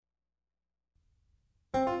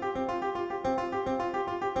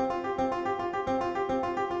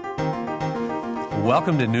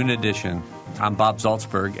Welcome to Noon Edition. I'm Bob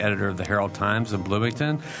Zaltzberg, editor of the Herald-Times in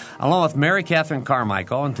Bloomington, along with Mary Catherine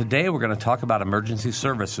Carmichael, and today we're going to talk about emergency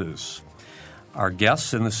services. Our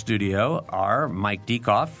guests in the studio are Mike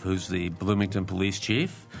Dieckhoff, who's the Bloomington Police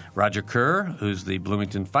Chief, Roger Kerr, who's the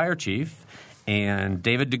Bloomington Fire Chief, and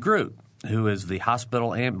David DeGroot, who is the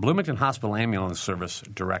Bloomington Hospital Ambulance Service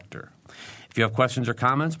Director. If you have questions or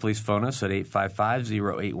comments, please phone us at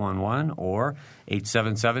 855-0811 or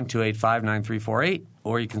 877-285-9348,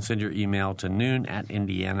 or you can send your email to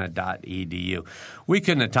noon@indiana.edu. We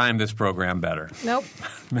couldn't have timed this program better. Nope.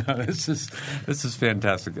 No, this is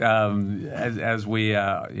fantastic. As we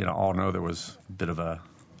all know, there was a bit of a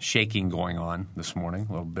shaking going on this morning,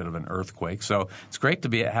 a little bit of an earthquake. So it's great to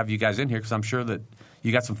have you guys in here because I'm sure that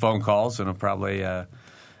you got some phone calls and probably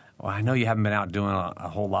well, I know you haven't been out doing a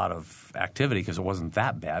whole lot of activity because it wasn't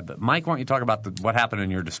that bad. But, Mike, why don't you talk about what happened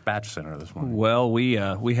in your dispatch center this morning? Well, we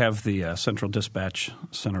have the central dispatch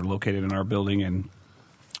center located in our building, and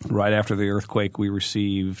right after the earthquake, we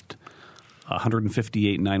received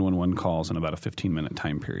 158 911 calls in about a 15-minute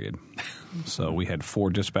time period. So we had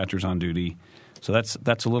 4 dispatchers on duty. So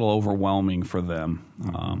that's a little overwhelming for them,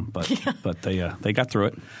 but they got through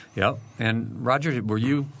it. Yep. And, Roger, were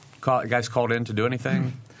you guys called in to do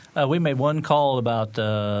anything? We made one call about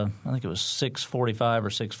I think it was 6:45 or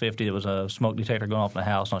 6:50. There was a smoke detector going off in the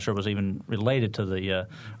house. Not sure it was even related to the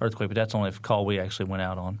earthquake, but that's the only call we actually went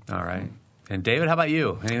out on. All right. And David, how about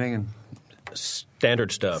you? Anything?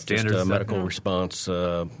 Standard stuff, medical response,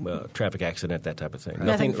 traffic accident, that type of thing.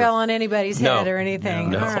 Nothing fell on anybody's head or anything.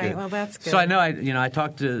 No. All right, well, that's good. So I know I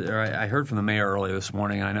talked to, or I heard from the mayor earlier this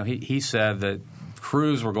morning. I know he said that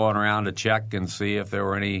crews were going around to check and see if there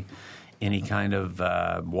were any kind of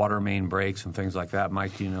water main breaks and things like that.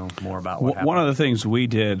 Mike, do you know more about what happened? One of the things we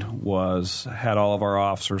did was had all of our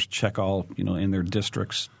officers check all in their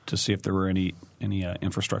districts to see if there were any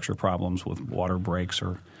infrastructure problems with water breaks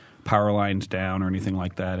or power lines down or anything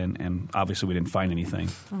like that, and obviously we didn't find anything.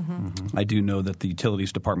 Mm-hmm. I do know that the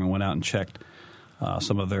utilities department went out and checked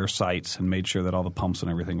some of their sites and made sure that all the pumps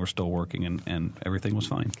and everything were still working and everything was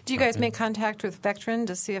fine. Do you guys make contact with Vectren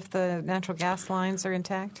to see if the natural gas lines are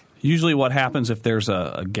intact? Usually what happens if there's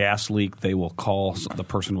a gas leak, the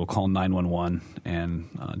person will call 911 and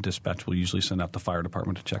dispatch will usually send out the fire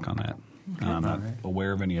department to check on that. Okay. I'm not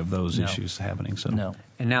aware of any of those issues happening. So. No.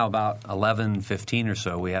 And now about 11:15 or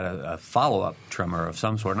so, we had a follow-up tremor of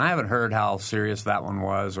some sort. And I haven't heard how serious that one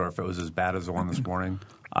was or if it was as bad as the one this morning.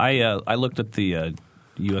 I looked at the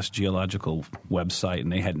U.S. Geological website,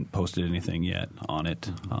 and they hadn't posted anything yet on it.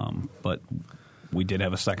 But we did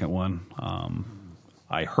have a second one.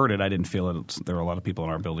 I heard it. I didn't feel it. There were a lot of people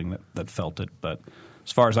in our building that felt it. But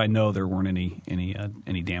as far as I know, there weren't any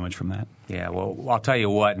damage from that. Yeah, well, I'll tell you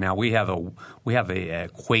what. Now we have a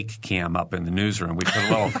quake cam up in the newsroom. We put a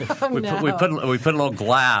little we put a little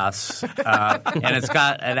glass, and it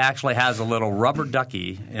actually has a little rubber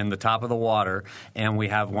ducky in the top of the water, and we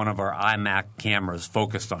have one of our iMac cameras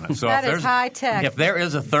focused on it. So that is high tech. If there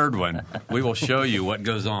is a third one, we will show you what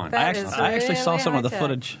goes on. I actually saw some of the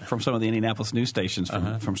footage from some of the Indianapolis news stations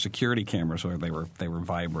from security cameras where they were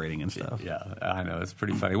vibrating and stuff. Yeah, I know, it's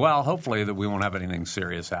pretty funny. Well, hopefully that we won't have anything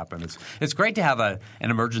serious happen. It's great to have an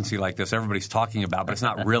emergency like this everybody's talking about, but it's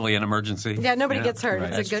not really an emergency. Yeah, nobody gets hurt.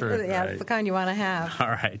 Right. It's it's the kind you want to have. All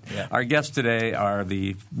right. Yeah. Our guests today are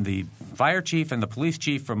the fire chief and the police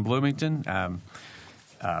chief from Bloomington.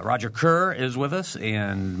 Roger Kerr is with us,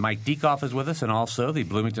 and Mike Dieckhoff is with us, and also the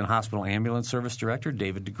Bloomington Hospital Ambulance Service Director,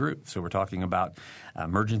 David DeGroot. So we're talking about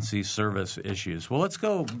emergency service issues. Well, let's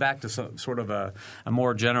go back to sort of a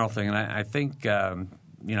more general thing, and I think I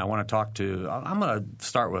want to talk to – I'm going to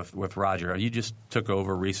start with Roger. You just took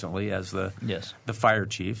over recently as the fire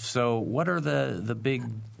chief. So what are the big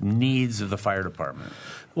needs of the fire department?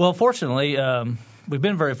 Well, fortunately we've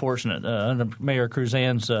been very fortunate. Under Mayor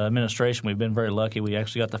Cruzan's administration, we've been very lucky. We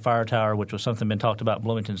actually got the fire tower, which was something been talked about in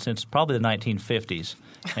Bloomington since probably the 1950s,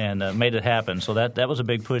 and made it happen. So that was a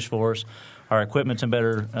big push for us. Our equipment's in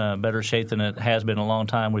better shape than it has been in a long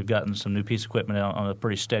time. We've gotten some new piece of equipment on a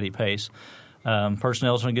pretty steady pace.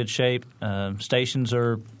 Personnel's in good shape. We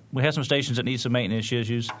have some stations that need some maintenance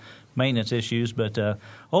issues, but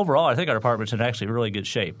overall, I think our department's in actually really good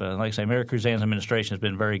shape. Like I say, Mayor Cruzan's administration has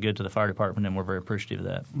been very good to the fire department, and we're very appreciative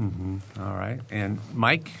of that. Mm-hmm. All right. And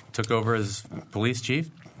Mike took over as police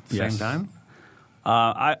chief at the same time?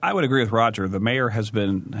 I would agree with Roger. The mayor has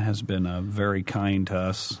been very kind to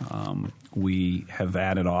us. We have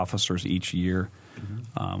added officers each year.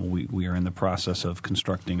 We are in the process of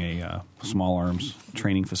constructing a small arms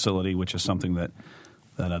training facility, which is something that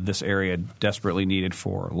this area desperately needed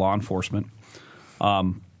for law enforcement.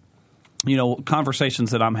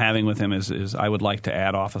 conversations that I'm having with him is I would like to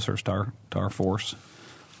add officers to our force.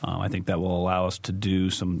 I think that will allow us to do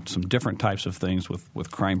some different types of things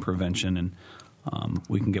with crime prevention, and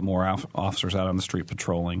we can get more officers out on the street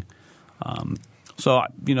patrolling. So,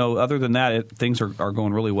 other than that, things are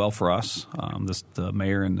going really well for us. The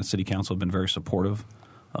mayor and the city council have been very supportive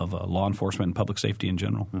of law enforcement and public safety in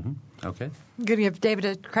general. Mm-hmm. Okay. Good to give David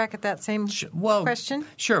a crack at that same question.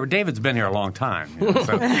 Sure. David's been here a long time.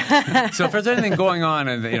 So if there's anything going on,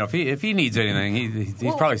 and if he needs anything,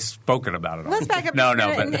 he's probably spoken about it. Let's back up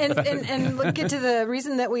and get to the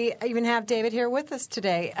reason that we even have David here with us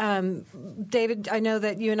today. David, I know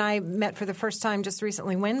that you and I met for the first time just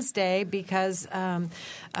recently Wednesday because a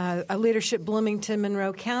Leadership Bloomington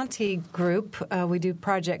Monroe County group, we do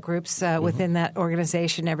project groups within that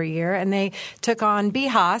organization every year, and they took on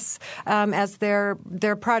BHAS as their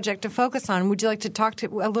project to focus on. Would you like to talk a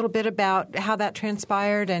little bit about how that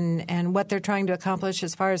transpired and what they're trying to accomplish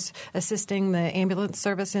as far as assisting the ambulance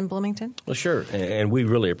service in Bloomington? Well, sure, and we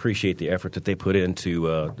really appreciate the effort that they put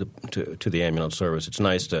into to the ambulance service. It's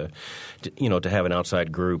nice to have an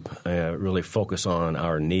outside group really focus on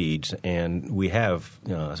our needs, and we have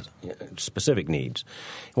specific needs.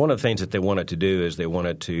 One of the things that they wanted to do is they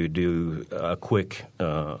wanted to do a quick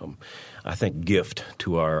gift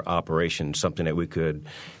to our operation, something that we could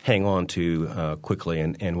hang on to quickly.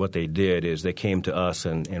 And what they did is they came to us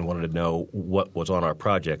and wanted to know what was on our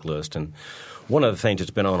project list. And one of the things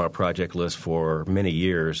that's been on our project list for many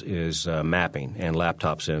years is mapping and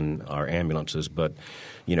laptops in our ambulances. But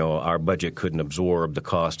our budget couldn't absorb the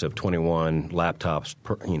cost of 21 laptops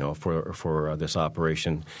for this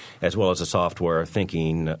operation, as well as the software,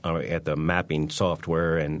 thinking at the mapping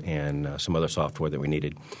software and some other software that we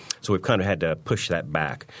needed. So we've kind of had to push that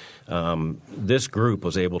back. This group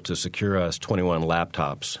was able to secure us 21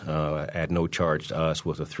 laptops at no charge to us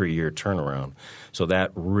with a 3-year turnaround. So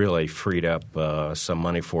that really freed up some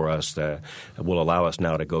money for us that will allow us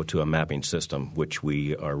now to go to a mapping system, which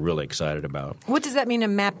we are really excited about. What does that mean, a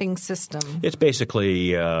mapping system? It's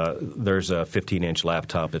basically there's a 15-inch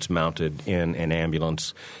laptop that's mounted in an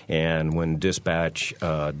ambulance, and when dispatch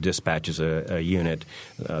dispatches a unit,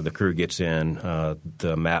 the crew gets in,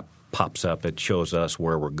 the map pops up. It shows us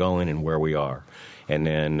where we're going and where we are. And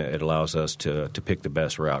then it allows us to pick the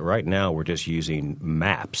best route. Right now, we're just using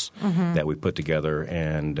maps that we put together,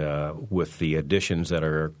 and with the additions that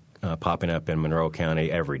are popping up in Monroe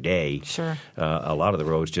County every day, sure. A lot of the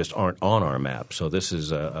roads just aren't on our map. So this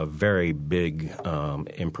is a very big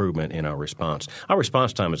improvement in our response. Our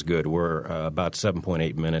response time is good. We're about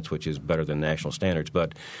 7.8 minutes, which is better than national standards.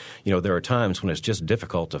 But, there are times when it's just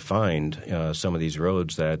difficult to find some of these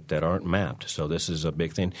roads that aren't mapped. So this is a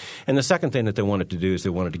big thing. And the second thing that they wanted to do is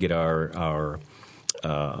they wanted to get our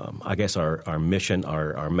mission,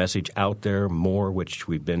 our message out there more, which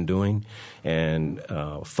we've been doing, and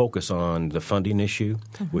focus on the funding issue,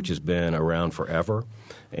 which has been around forever.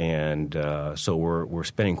 And so we're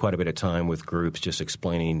spending quite a bit of time with groups just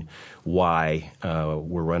explaining why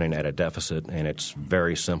we're running at a deficit, and it's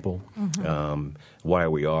very simple. Why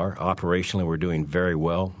we are. Operationally, we're doing very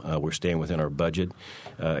well. We're staying within our budget.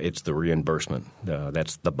 It's the reimbursement.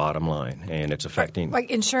 That's the bottom line, and it's affecting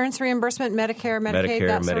like insurance reimbursement, Medicare, Medicaid,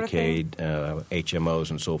 that sort of thing?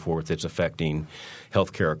 HMOs, and so forth. It's affecting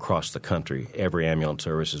healthcare across the country. Every ambulance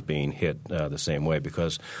service is being hit the same way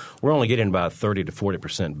because we're only getting about 30 to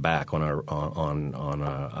 40% back on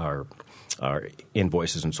our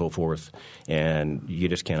invoices and so forth, and you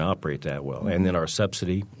just can't operate that well. And then our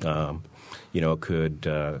subsidy,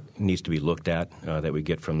 needs to be looked at that we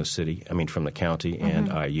get from the county and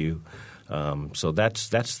IU. So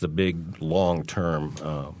that's the big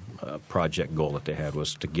long-term project goal that they had,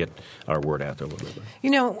 was to get our word out there a little bit.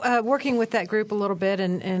 Working with that group a little bit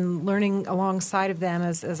and learning alongside of them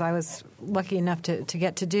as I was lucky enough to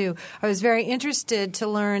get to do, I was very interested to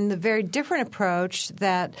learn the very different approach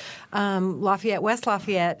that West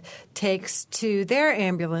Lafayette takes to their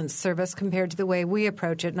ambulance service compared to the way we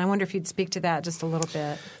approach it. And I wonder if you'd speak to that just a little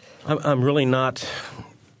bit. I'm really not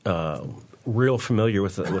real familiar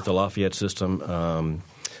with the Lafayette system.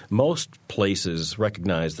 Most places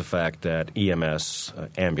recognize the fact that EMS,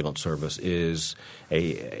 ambulance service, is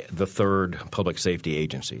the third public safety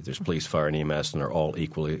agency. There's police, fire, and EMS, and they're all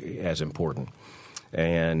equally as important.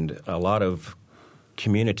 And a lot of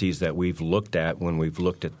communities that we've looked at when we've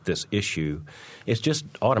looked at this issue, it's just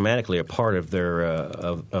automatically a part of their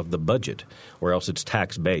of the budget, or else it's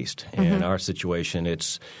tax based. And in our situation,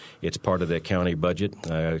 it's part of the county budget.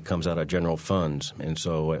 It comes out of general funds, and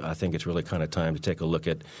so I think it's really kind of time to take a look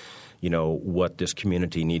at what this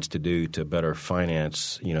community needs to do to better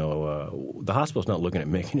finance. The hospital's not looking at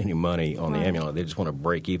making any money on the ambulance; they just want to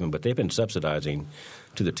break even. But they've been subsidizing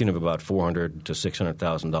to the tune of about $400,000 to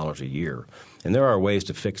 $600,000 a year, and there are ways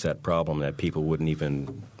to fix that problem that people wouldn't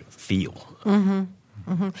even feel.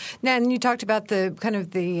 Now, and you talked about the kind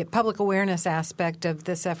of the public awareness aspect of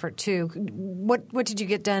this effort too. What did you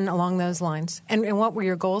get done along those lines, and what were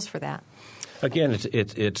your goals for that? Again,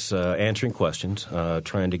 it's answering questions,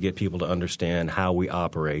 trying to get people to understand how we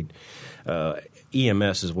operate.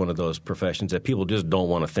 EMS is one of those professions that people just don't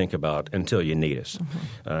want to think about until you need us.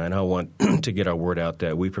 And I want to get our word out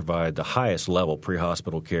that we provide the highest level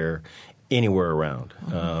pre-hospital care anywhere around,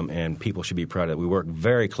 and people should be proud of it. We work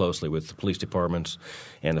very closely with the police departments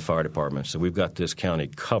and the fire departments, so we've got this county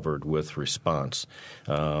covered with response.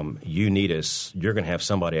 You need us, you're going to have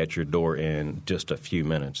somebody at your door in just a few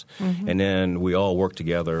minutes, and then we all work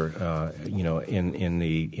together, in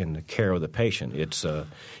the care of the patient.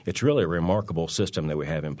 It's really a remarkable system that we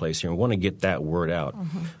have in place here. We want to get that word out.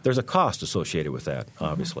 There's a cost associated with that,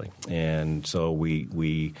 obviously, and so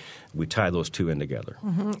we tie those two in together.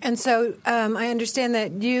 And so I understand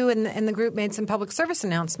that you and the group made some public service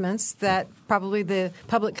announcements that probably the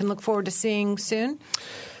public can look forward to seeing soon.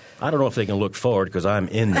 I don't know if they can look forward because I'm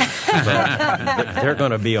in them. But they're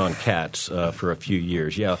going to be on CATS for a few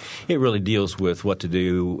years. Yeah, it really deals with what to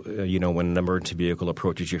do, when an emergency vehicle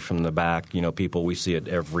approaches you from the back. People, we see it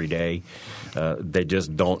every day. They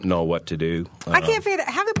just don't know what to do. I can't figure out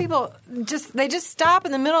how do people just stop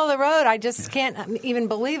in the middle of the road. I just can't even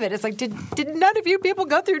believe it. It's like, did none of you people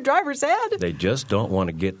go through driver's ed? They just don't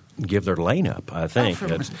want to give their lane up, I think.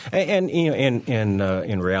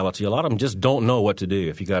 In reality, a lot of them just don't know what to do.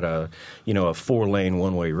 If you got a 4-lane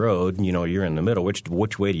one-way road, you're in the middle.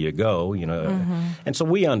 Which way do you go? And so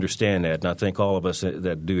we understand that, and I think all of us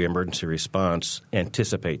that do emergency response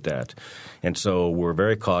anticipate that. And so we're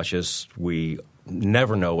very cautious. We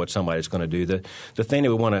never know what somebody's going to do. The thing that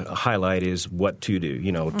we want to highlight is what to do.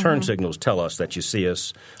 Turn signals tell us that you see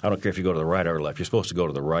us. I don't care if you go to the right or left. You're supposed to go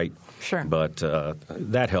to the right. Sure. But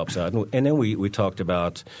that helps out. And then we talked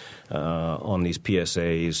about on these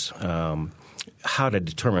PSAs how to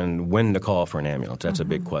determine when to call for an ambulance. That's a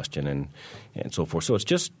big question, and so forth. So it's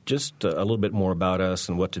just a little bit more about us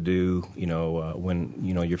and what to do, when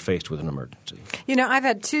you're faced with an emergency. I've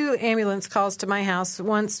had 2 ambulance calls to my house.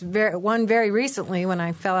 One very recently when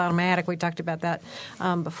I fell out of my attic. We talked about that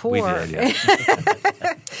before. We did, yeah.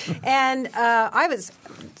 And I was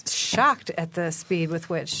shocked at the speed with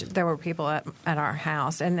which there were people at our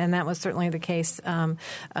house, and that was certainly the case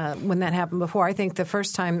when that happened before. I think the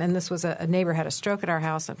first time, and this was a neighbor had a stroke at our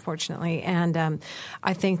house, unfortunately, and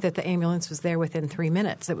I think that the ambulance was there within 3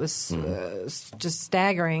 minutes. It was just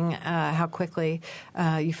staggering how quickly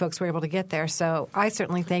you folks were able to get there. So I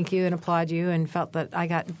certainly thank you and applaud you, and felt that I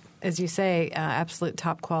got, as you say, absolute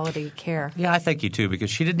top quality care. Yeah, I thank you too, because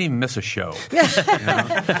she didn't even miss a show.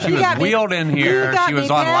 She was wheeled in here. She was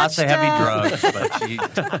on lots of heavy drugs,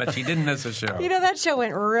 but she didn't miss a show. That show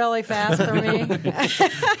went really fast for me.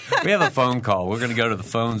 We have a phone call. We're going to go to the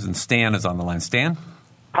phones, and Stan is on the line. Stan?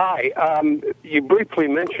 Hi. You briefly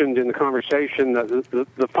mentioned in the conversation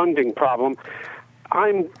the funding problem.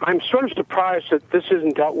 I'm sort of surprised that this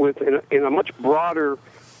isn't dealt with in a much broader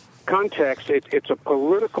context. It's a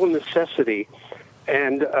political necessity,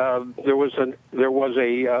 and there was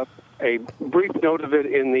a brief note of it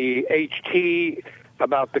in the HT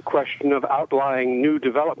about the question of outlying new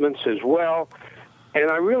developments as well. And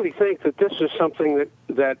I really think that this is something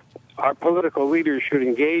that our political leaders should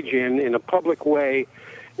engage in a public way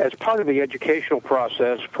as part of the educational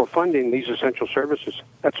process for funding these essential services.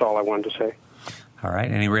 That's all I wanted to say. All right.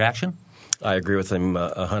 Any reaction? I agree with him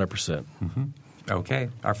 100%. Okay.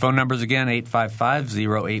 Our phone numbers again,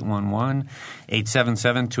 855-0811,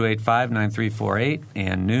 877-285-9348,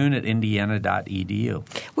 and noon@indiana.edu.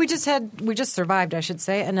 We just survived, I should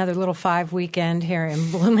say, another little 5 weekend here in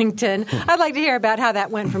Bloomington. I'd like to hear about how that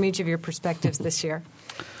went from each of your perspectives this year.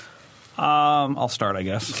 I'll start, I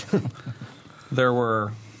guess. There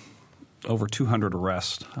were over 200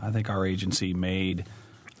 arrests. I think our agency made,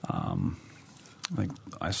 I think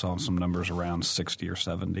I saw some numbers around 60 or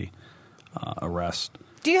 70 arrests.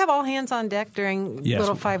 Do you have all hands on deck during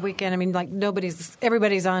Little 5 weekend? I mean, like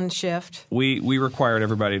everybody's on shift. We required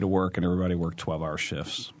everybody to work, and everybody worked 12-hour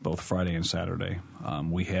shifts, both Friday and Saturday.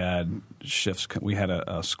 We had shifts. We had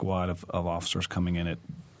a squad of officers coming in at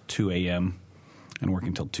 2 a.m. and working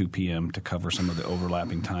until 2 p.m. to cover some of the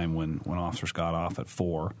overlapping time when officers got off at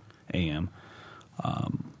 4 a.m.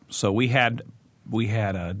 So we had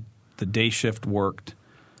the day shift worked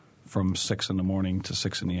from 6 in the morning to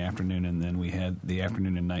 6 in the afternoon, and then we had the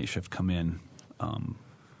afternoon and night shift come in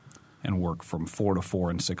and work from 4 to 4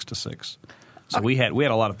 and 6 to 6. So we had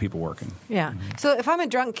a lot of people working. Yeah. So if I'm a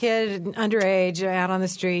drunk kid, underage, out on the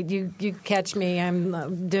street, you catch me,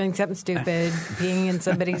 I'm doing something stupid, peeing in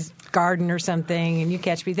somebody's garden or something, and you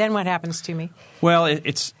catch me, then what happens to me? Well,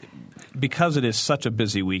 it's because it is such a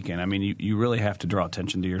busy weekend. I mean, you really have to draw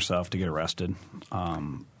attention to yourself to get arrested,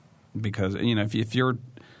 because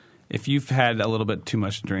if you've had a little bit too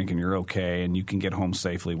much to drink and you're okay and you can get home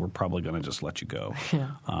safely, we're probably going to just let you go.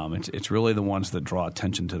 Yeah. It's really the ones that draw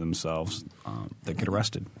attention to themselves that get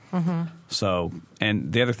arrested. Mm-hmm. So,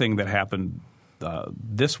 and the other thing that happened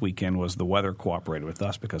this weekend was the weather cooperated with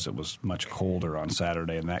us because it was much colder on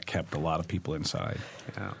Saturday, and that kept a lot of people inside.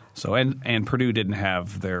 Yeah. So, and Purdue didn't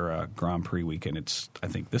have their Grand Prix weekend. It's, I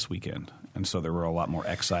think, this weekend. And so there were a lot more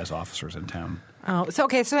excise officers in town. Oh, so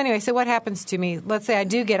okay. So anyway, so what happens to me? Let's say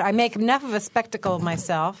I make enough of a spectacle of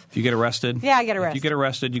myself. If you get arrested? Yeah, I get arrested. If you get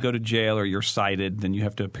arrested, you go to jail or you're cited, then you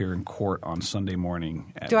have to appear in court on Sunday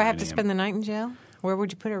morning at Do I have 9 to a.m. spend the night in jail? Where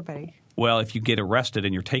would you put everybody? Well, if you get arrested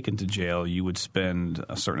and you're taken to jail, you would spend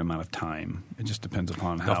a certain amount of time. It just depends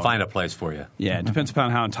upon how. They'll find a place for you. Yeah, it depends upon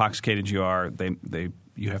how intoxicated you are.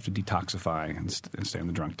 You have to detoxify and stay in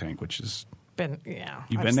the drunk tank, which is.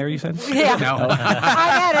 You've been there, you said? Yeah. No. I've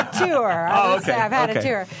had a tour. I've had a Okay.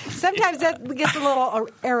 tour. Sometimes that gets a little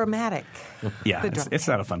aromatic. Yeah, The drunk it's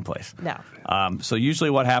not a fun place. No. So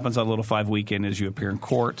usually what happens on Little 5 weekend is you appear in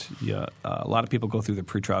court. A lot of people go through the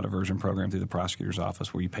pretrial diversion program through the prosecutor's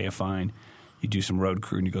office where you pay a fine, you do some road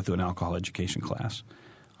crew, and you go through an alcohol education class.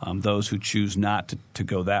 Those who choose not to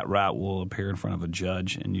go that route will appear in front of a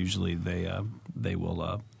judge, and usually they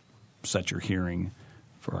will set your hearing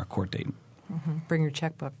for a court date. Mm-hmm. Bring your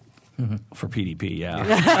checkbook. For PDP, yeah.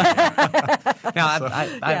 Now,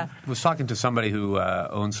 I was talking to somebody who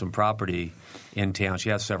owns some property in town. She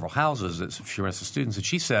has several houses that she rents to students, and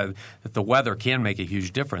she said that the weather can make a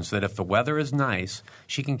huge difference. That if the weather is nice,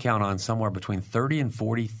 she can count on somewhere between $30,000 and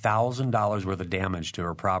 $40,000 worth of damage to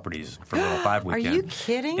her properties for Little 5 weekend. Are you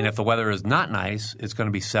kidding? And if the weather is not nice, it's going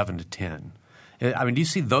to be 7 to 10. I mean, do you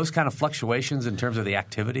see those kind of fluctuations in terms of the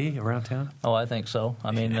activity around town? Oh, I think so. I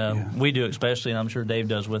mean, we do especially, and I'm sure Dave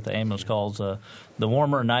does with the ambulance calls. The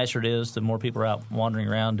warmer and nicer it is, the more people are out wandering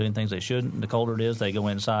around doing things they shouldn't. The colder it is, they go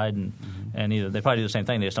inside, and either they probably do the same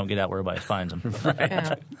thing. They just don't get out where everybody finds them.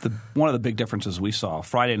 Yeah. One of the big differences we saw,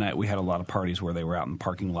 Friday night we had a lot of parties where they were out in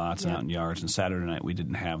parking lots and out in yards, and Saturday night we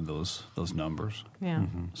didn't have those numbers. Yeah.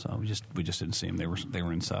 So we just didn't see them. They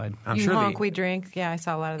were inside. I'm You sure honk, we drink. Yeah, I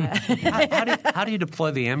saw a lot of that. How do you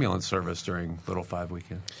deploy the ambulance service during Little 5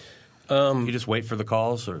 weekend? You just wait for the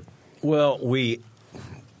calls, or Well,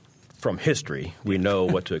 from history, we know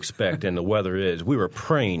what to expect, and the weather is. We were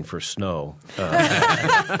praying for snow,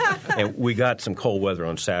 and we got some cold weather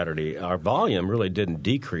on Saturday. Our volume really didn't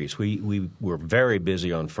decrease. We were very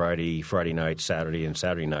busy on Friday night, Saturday, and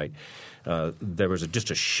Saturday night. There was just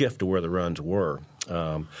a shift to where the runs were,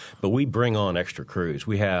 but we bring on extra crews.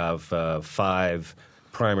 We have 5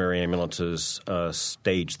 primary ambulances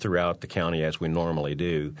staged throughout the county as we normally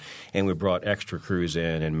do, and we brought extra crews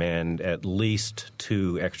in and manned at least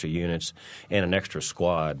 2 extra units and an extra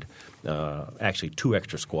squad, actually 2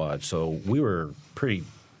 extra squads. So we were pretty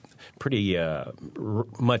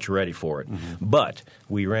much ready for it. Mm-hmm. But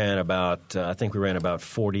we ran I think we ran about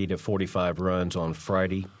 40 to 45 runs on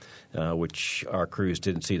Friday, which our crews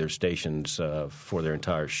didn't see their stations for their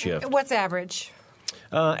entire shift. What's average?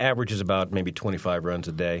 Average is about maybe 25 runs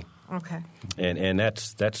a day. Okay. And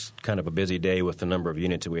that's kind of a busy day with the number of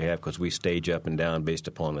units that we have because we stage up and down based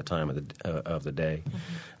upon the time of the day.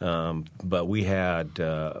 Mm-hmm. But we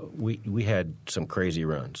had some crazy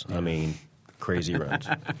runs. Yeah. I mean, crazy runs.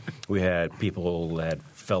 We had people that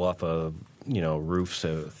fell off of roofs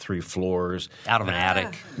of 3 floors. Out of an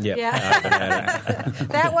attic. Yeah. Out of an attic.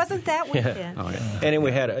 That wasn't that weekend. Yeah. Oh, yeah. And then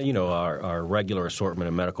we had our regular assortment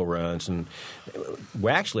of medical runs, and we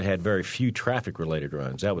actually had very few traffic-related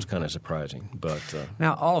runs. That was kind of surprising. But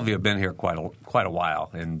now, all of you have been here quite a while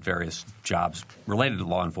in various jobs related to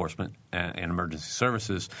law enforcement and emergency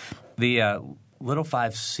services. The Little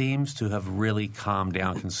 5 seems to have really calmed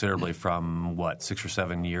down considerably from, 6 or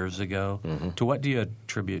 7 years ago? Mm-hmm. To what do you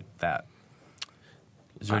attribute that?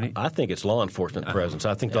 Is there any? I think it's law enforcement presence.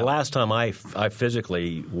 I think the last time I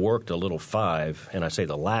physically worked a Little 5, and I say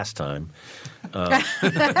the last time,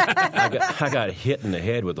 I got hit in the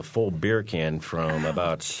head with a full beer can from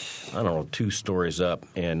about, 2 stories up,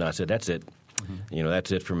 and I said, "That's it.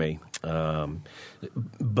 That's it for me."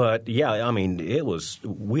 But yeah, I mean,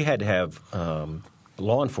 we had to have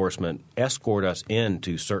law enforcement escort us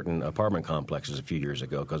into certain apartment complexes a few years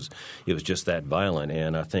ago because it was just that violent.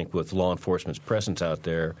 And I think with law enforcement's presence out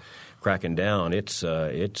there cracking down, it's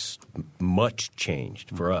much changed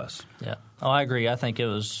for us. Yeah. Oh, I agree. I think it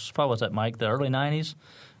was probably, was that, Mike, the early 90s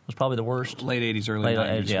was probably the worst. Late 80s, early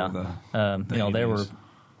 90s. Yeah. They were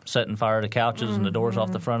setting fire to couches and the doors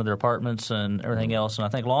off the front of their apartments and everything else. And I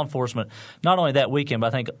think law enforcement, not only that weekend, but I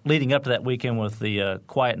think leading up to that weekend with the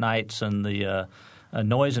quiet nights and the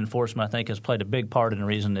noise enforcement, I think, has played a big part in the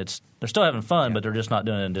reason they're still having fun, but they're just not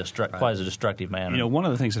doing it in quite as a destructive manner. One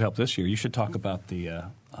of the things that helped this year, you should talk about the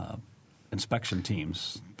inspection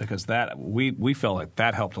teams, because that we felt like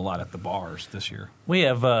that helped a lot at the bars this year. We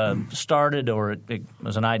have started, or it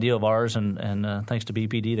was an idea of ours, and thanks to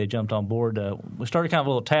BPD, they jumped on board. We started kind of a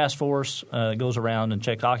little task force that goes around and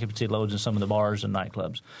checks occupancy loads in some of the bars and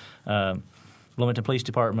nightclubs. Bloomington Police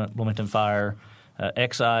Department, Bloomington Fire,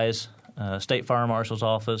 Excise, State Fire Marshal's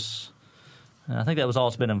Office. I think that was all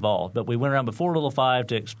that's been involved. But we went around before Little 5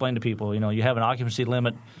 to explain to people, you have an occupancy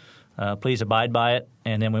limit. Please abide by it.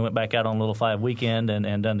 And then we went back out on Little 5 weekend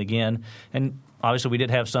and done it again. And obviously we did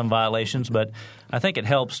have some violations, but I think it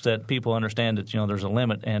helps that people understand that there's a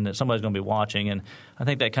limit and that somebody's going to be watching. And I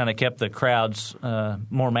think that kind of kept the crowds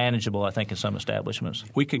more manageable, I think, in some establishments.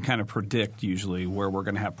 We can kind of predict usually where we're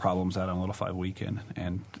going to have problems out on Little 5 weekend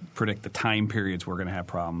and predict the time periods we're going to have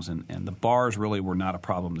problems. And the bars really were not a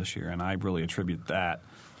problem this year, and I really attribute that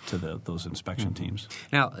to those inspection teams.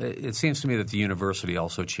 Now, it seems to me that the university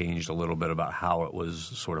also changed a little bit about how it was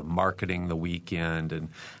sort of marketing the weekend and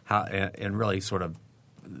really sort of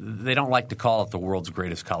they don't like to call it the world's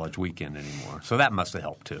greatest college weekend anymore. So that must have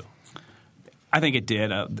helped too. I think it did.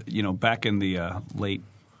 Back in the late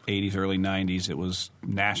 80s, early 90s, it was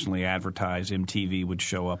nationally advertised. MTV would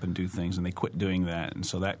show up and do things, and they quit doing that. And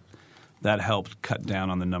so that helped cut down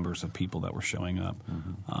on the numbers of people that were showing up.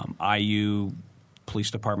 IU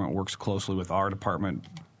Police Department works closely with our department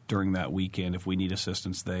during that weekend. If we need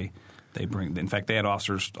assistance, they bring. In fact, they had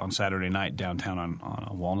officers on Saturday night downtown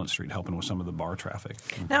on Walnut Street helping with some of the bar traffic.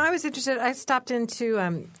 Now, I was interested. I stopped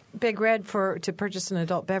into Big Red to purchase an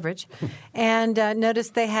adult beverage, and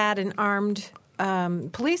noticed they had an armed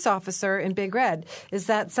police officer in Big Red. Is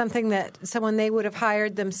that something that someone they would have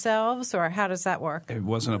hired themselves, or how does that work? It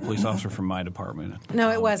wasn't a police officer from my department. No,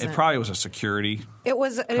 it wasn't. It probably was a security. It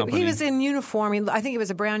was. company. He was in uniform. I think it was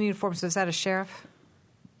a brown uniform. So is that a sheriff?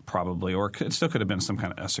 Probably, or it still could have been some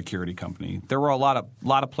kind of a security company. There were a lot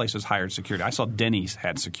of places hired security. I saw Denny's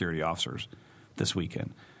had security officers this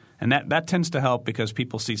weekend. And that tends to help because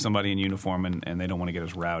people see somebody in uniform and they don't want to get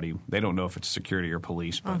as rowdy. They don't know if it's security or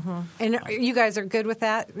police. But, And you guys are good with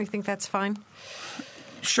that? You think that's fine?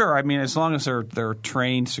 Sure. I mean, as long as they're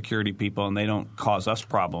trained security people and they don't cause us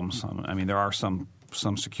problems. I mean, there are some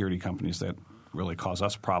security companies that really cause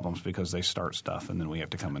us problems because they start stuff and then we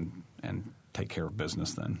have to come and take care of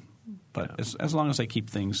business then. But as long as they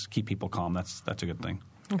keep people calm, that's a good thing.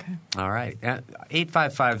 Okay. All right.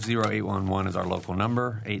 855-0811 is our local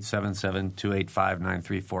number,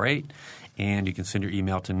 877-285-9348. And you can send your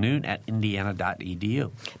email to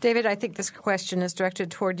noon@indiana.edu. David, I think this question is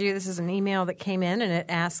directed toward you. This is an email that came in, and it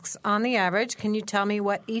asks, on the average, can you tell me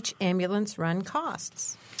what each ambulance run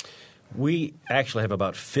costs? We actually have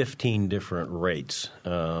about 15 different rates.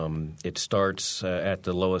 It starts at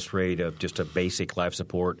the lowest rate of just a basic life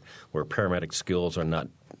support where paramedic skills are not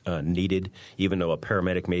needed, even though a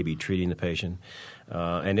paramedic may be treating the patient.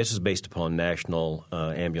 And this is based upon national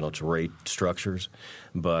ambulance rate structures.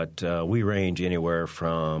 But we range anywhere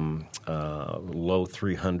from low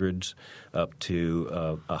 300s up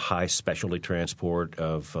to a high specialty transport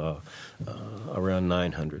of around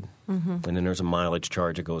 900. And then there's a mileage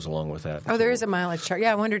charge that goes along with that. Oh, there is a mileage charge.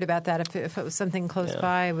 Yeah, I wondered about that. If it was something close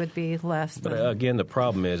by, it would be less. But again, the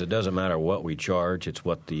problem is it doesn't matter what we charge. It's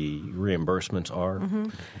what the reimbursements are.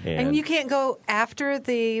 And you can't go after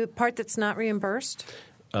the part that's not reimbursed?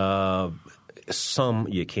 Some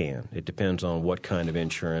you can. It depends on what kind of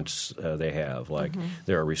insurance they have. Like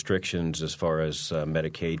there are restrictions as far as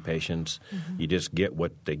Medicaid patients. You just get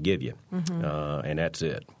what they give you, and that's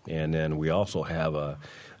it. And then we also have a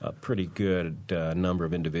pretty good number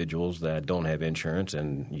of individuals that don't have insurance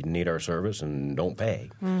and you need our service and don't pay.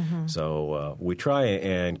 So we try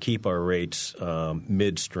and keep our rates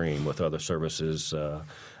midstream with other services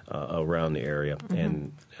around the area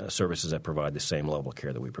and services that provide the same level of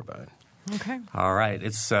care that we provide. Okay. All right.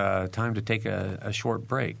 It's time to take a short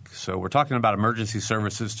break. So we're talking about emergency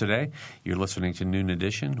services today. You're listening to Noon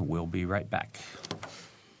Edition. We'll be right back.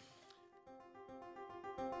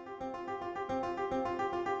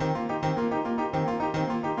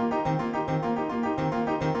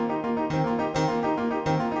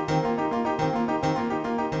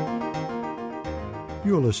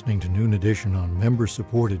 You're listening to Noon Edition on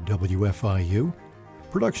member-supported WFIU.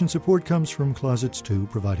 Production support comes from Closets 2,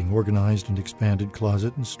 providing organized and expanded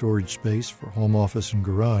closet and storage space for home office and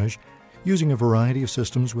garage, using a variety of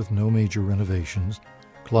systems with no major renovations.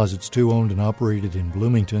 Closets 2 owned and operated in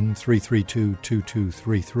Bloomington,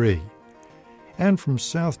 332-2233. And from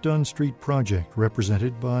South Dunn Street Project,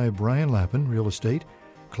 represented by Brian Lappin, Real Estate,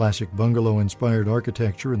 classic bungalow-inspired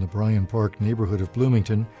architecture in the Bryan Park neighborhood of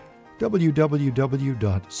Bloomington,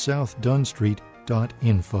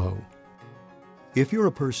 www.southdunstreet.info. If you're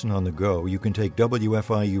a person on the go, you can take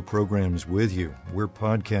WFIU programs with you. We're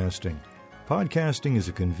podcasting. Podcasting is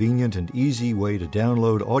a convenient and easy way to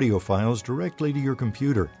download audio files directly to your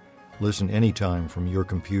computer. Listen anytime from your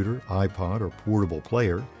computer, iPod, or portable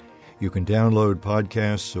player. You can download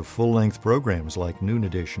podcasts of full-length programs like Noon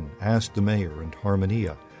Edition, Ask the Mayor, and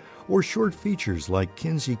Harmonia, or short features like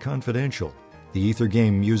Kinsey Confidential, the Ether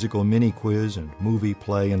Game musical mini-quiz, and movie,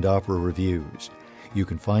 play, and opera reviews. You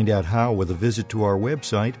can find out how with a visit to our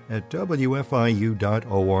website at wfiu.org.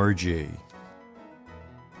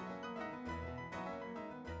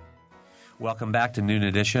 Welcome back to Noon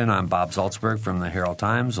Edition. I'm Bob Zaltzberg from the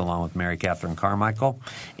Herald-Times, along with Mary Catherine Carmichael.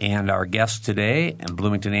 And our guest today,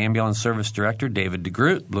 Bloomington Ambulance Service Director David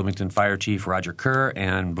DeGroot, Bloomington Fire Chief Roger Kerr,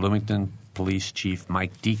 and Bloomington Police Chief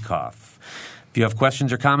Mike Dieckhoff. If you have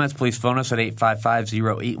questions or comments, please phone us at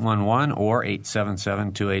 855-0811 or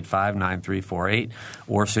 877-285-9348,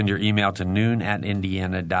 or send your email to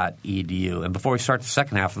noon@indiana.edu. And before we start the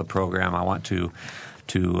second half of the program, I want to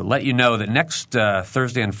let you know that next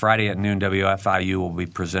Thursday and Friday at noon, WFIU will be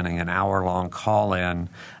presenting an hour-long call-in.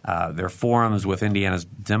 Their forums with Indiana's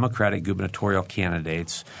Democratic gubernatorial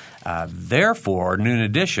candidates. Therefore, Noon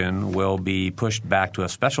Edition will be pushed back to a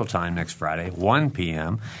special time next Friday, 1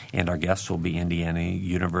 p.m., and our guest will be Indiana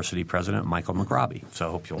University President Michael McRobbie. So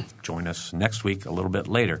I hope you'll join us next week a little bit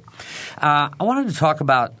later. I wanted to talk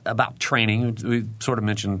about training. We sort of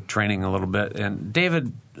mentioned training a little bit. And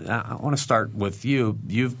David, I want to start with you.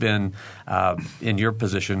 You've been in your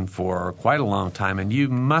position for quite a long time, and you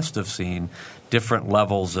must have seen different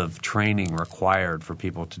levels of training required for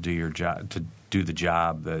people to do your job, to do the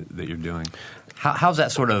job that you're doing. How's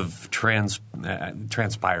that sort of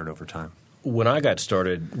transpired over time? When I got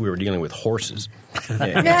started, we were dealing with horses.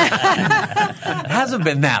 It hasn't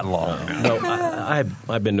been that long. No,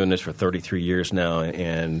 I've been doing this for 33 years now,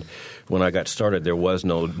 and when I got started, there was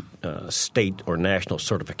no state or national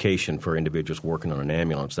certification for individuals working on an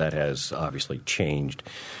ambulance. That has obviously changed.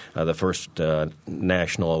 The first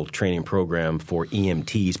national training program for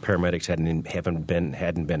EMTs, paramedics hadn't been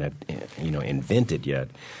invented yet.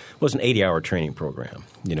 It was an 80-hour training program,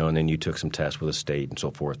 and then you took some tests with the state and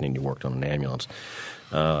so forth, and then you worked on an ambulance.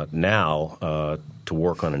 Now, to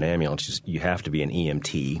work on an ambulance, you have to be an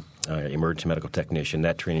EMT, emergency medical technician.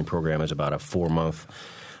 That training program is about a 4-month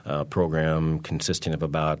program consisting of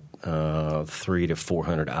about 300 to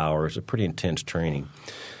 400 hours of pretty intense training.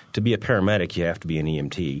 To be a paramedic, you have to be an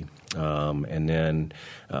EMT. And then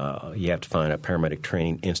you have to find a paramedic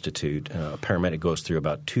training institute. A paramedic goes through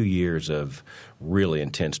about 2 years of really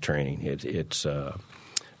intense training. It's about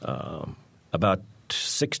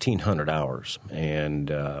 1,600 hours,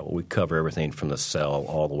 and we cover everything from the cell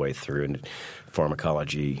all the way through, and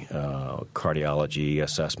pharmacology, cardiology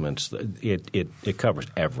assessments. It covers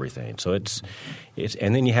everything. So it's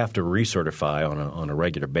and then you have to recertify on a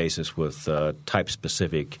regular basis with type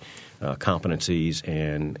specific competencies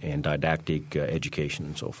and didactic education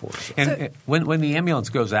and so forth. And when the ambulance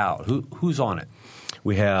goes out, who's on it?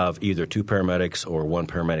 We have either 2 paramedics or 1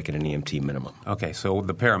 paramedic and an EMT minimum. Okay, so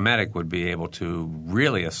the paramedic would be able to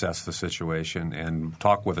really assess the situation and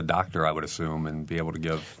talk with a doctor, I would assume, and be able to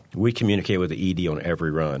give... We communicate with the ED on every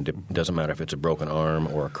run. It doesn't matter if it's a broken arm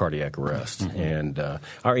or a cardiac arrest. Mm-hmm. And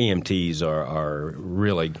our EMTs are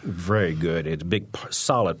really very good. It's a big,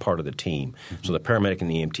 solid part of the team. Mm-hmm. So the paramedic and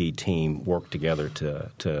the EMT team work together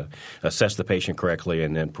to assess the patient correctly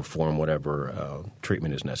and then perform whatever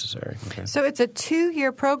treatment is necessary. Okay. So it's a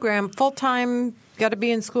 2-year program, full-time, got to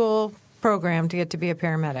be in school program to get to be a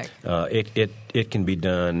paramedic. It can be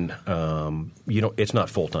done. It's not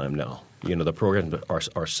full-time now. The programs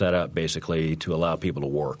are set up basically to allow people to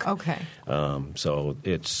work. Okay. So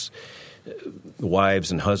it's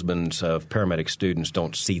wives and husbands of paramedic students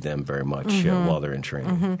don't see them very much while they're in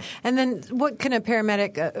training. Mm-hmm. And then what can a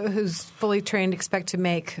paramedic who's fully trained expect to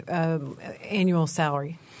make annual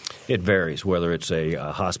salary? It varies, whether it's a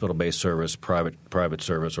hospital-based service, private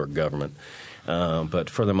service, or government. But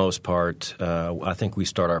for the most part, I think we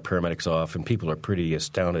start our paramedics off, and people are pretty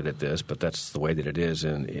astounded at this, but that's the way that it is.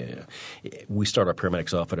 And we start our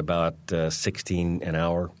paramedics off at about $16 an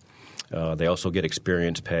hour. They also get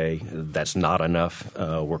experience pay. That's not enough.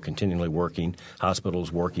 We're continually working.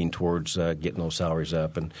 Hospitals working towards getting those salaries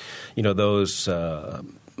up, and those.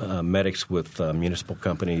 Medics with municipal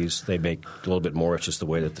companies, they make a little bit more. It's just the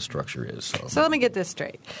way that the structure is. So let me get this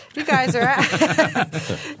straight. You guys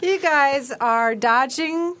are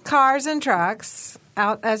dodging cars and trucks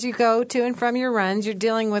out as you go to and from your runs. You're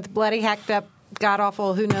dealing with bloody, hacked up,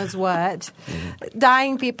 god-awful, who knows what,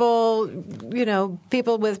 dying people,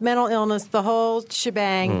 people with mental illness, the whole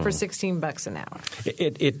shebang for $16 an hour.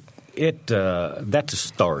 That's a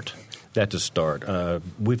start. That's a start.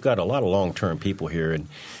 We've got a lot of long-term people here, and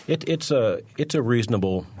it's a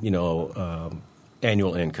reasonable,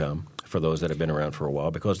 annual income for those that have been around for a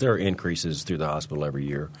while, because there are increases through the hospital every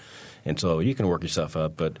year, and so you can work yourself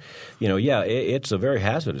up. But it's a very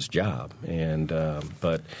hazardous job, and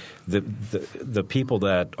but the people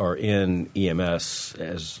that are in EMS,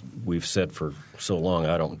 as we've said for so long,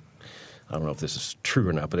 I don't know if this is true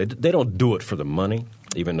or not, but they don't do it for the money,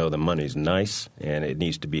 even though the money's nice and it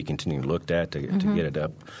needs to be continually looked at to get it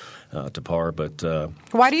up to par. But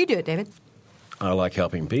why do you do it, David? I like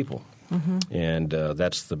helping people. And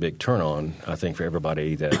that's the big turn-on, I think, for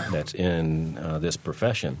everybody that's in this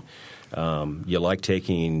profession. You like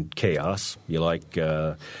taking chaos. You like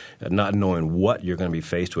not knowing what you're going to be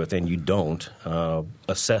faced with, and you don't.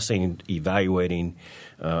 Assessing, evaluating,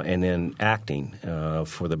 and then acting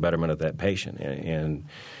for the betterment of that patient. And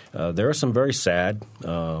there are some very sad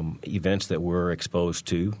events that we're exposed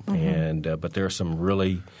to, but there are some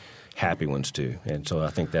really happy ones too, and so I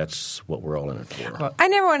think that's what we're all in it for. I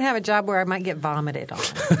never want to have a job where I might get vomited on.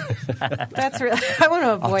 That's really. I want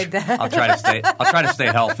to avoid that. I'll try to stay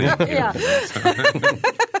healthy. Yeah.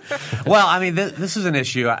 Well, I mean, this is an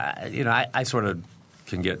issue. I sort of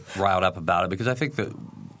can get riled up about it because I think that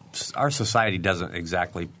our society doesn't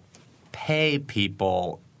exactly pay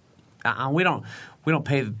people. We don't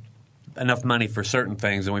pay enough money for certain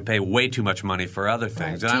things, and we pay way too much money for other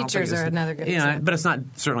things. Right. Teachers are another good example. But it's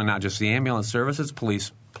certainly not just the ambulance service. It's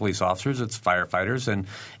police officers, it's firefighters, and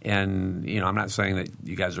I'm not saying that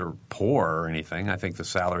you guys are poor or anything. I think the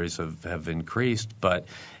salaries have increased, but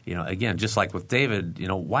again, just like with David,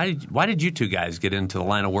 why did you two guys get into the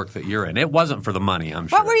line of work that you're in? It wasn't for the money, I'm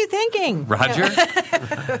sure. What were you thinking, Roger?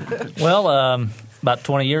 Well, about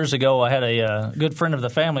 20 years ago, I had a good friend of the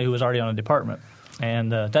family who was already on a department.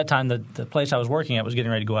 And at that time, the place I was working at was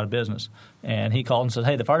getting ready to go out of business. And he called and said,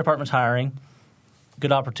 hey, the fire department's hiring.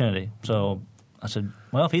 Good opportunity. So I said,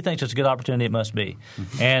 well, if he thinks it's a good opportunity, it must be.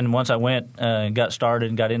 And once I went and got started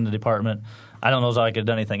and got in the department, I don't know if I could have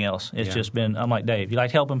done anything else. It's just been – I'm like Dave. You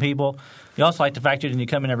like helping people. You also like the fact that you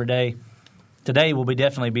come in every day. Today will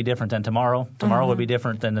definitely be different than tomorrow. Tomorrow will be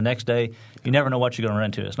different than the next day. You never know what you're going to run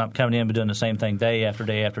into. It's not coming in but doing the same thing day after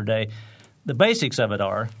day after day. The basics of it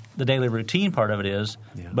are the daily routine part of it is,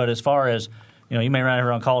 but as far as you may run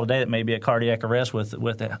here on call today that may be a cardiac arrest with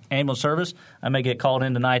the ambulance service. I may get called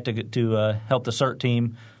in tonight to help the CERT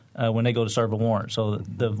team when they go to serve a warrant. So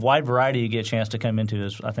the wide variety you get a chance to come into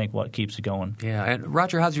is, I think, what keeps it going. Yeah, and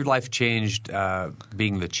Roger, how's your life changed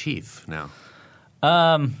being the chief now?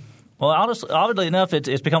 Well, oddly enough,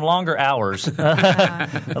 it's become longer hours.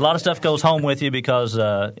 A lot of stuff goes home with you because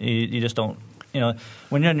you just don't.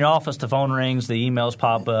 When you're in your office, the phone rings, the emails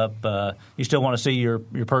pop up. You still want to see your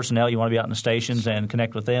personnel. You want to be out in the stations and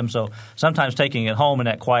connect with them. So sometimes taking it home and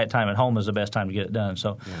that quiet time at home is the best time to get it done.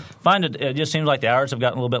 So find it just seems like the hours have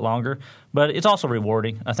gotten a little bit longer, but it's also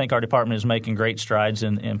rewarding. I think our department is making great strides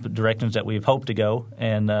in directions that we've hoped to go,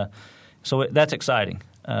 and so that's exciting.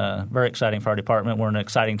 Very exciting for our department. We're in an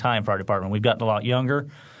exciting time for our department. We've gotten a lot younger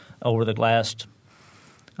over the last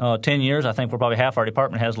 10 years. I think we're probably half our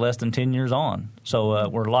department has less than 10 years on. So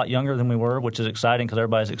we're a lot younger than we were, which is exciting because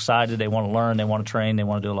everybody's excited. They want to learn. They want to train. They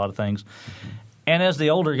want to do a lot of things. And as the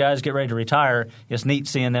older guys get ready to retire, it's neat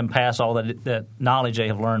seeing them pass all that knowledge they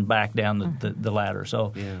have learned back down the ladder.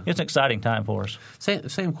 So it's an exciting time for us.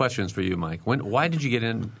 Same questions for you, Mike. Why did you get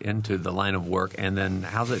into the line of work, and then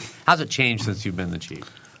how's it changed since you've been the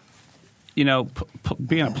chief?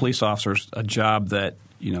 Being a police officer is a job that,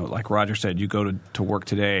 like Roger said, you go to work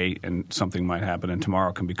today and something might happen, and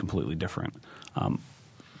tomorrow can be completely different.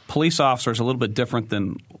 Police officers are a little bit different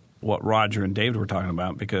than what Roger and David were talking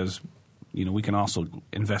about because we can also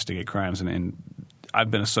investigate crimes, and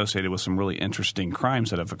I've been associated with some really interesting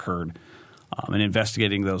crimes that have occurred, and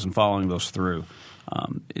investigating those and following those through.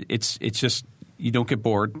 It's just you don't get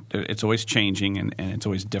bored. It's always changing, and it's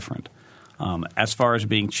always different. As far as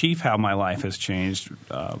being chief, how my life has changed,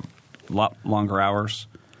 a lot longer hours.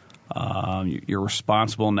 You're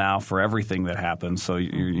responsible now for everything that happens, so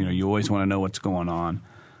you always want to know what's going on.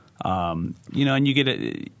 And you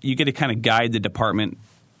get to kind of guide the department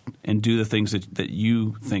and do the things that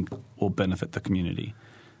you think will benefit the community.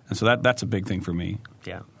 And so that's a big thing for me.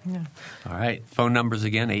 Yeah. All right. Phone numbers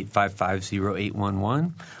again,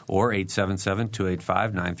 855-0811 or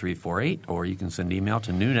 877-285-9348, or you can send email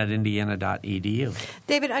to noon@indiana.edu.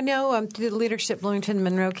 David, I know through the Leadership Bloomington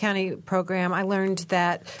Monroe County program, I learned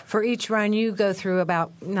that for each run you go through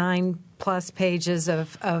about 9+ pages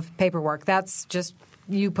of paperwork. That's just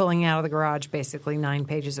you pulling out of the garage, basically 9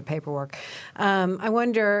 pages of paperwork. I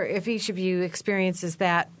wonder if each of you experiences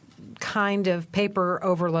that kind of paper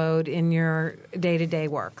overload in your day-to-day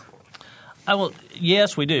work.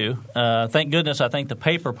 Yes, we do. Thank goodness I think the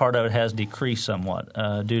paper part of it has decreased somewhat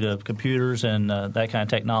due to computers and that kind of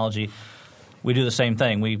technology. We do the same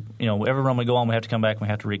thing. Every run we go on, we have to come back and we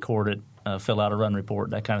have to record it, fill out a run report,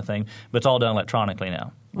 that kind of thing. But it's all done electronically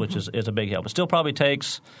now, which is a big help. It still probably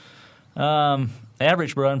takes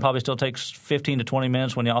average run probably still takes 15 to 20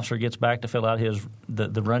 minutes when the officer gets back to fill out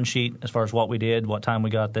the run sheet as far as what we did, what time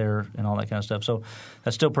we got there, and all that kind of stuff. So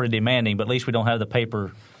that's still pretty demanding, but at least we don't have the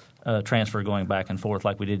paper transfer going back and forth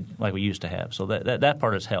like we used to have. So that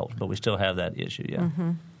part has helped, but we still have that issue. Yeah.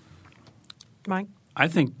 Mm-hmm. Mike? I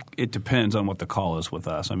think it depends on what the call is with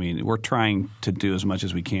us. I mean, we're trying to do as much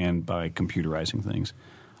as we can by computerizing things.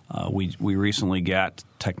 We recently got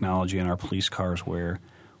technology in our police cars where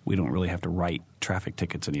we don't really have to write traffic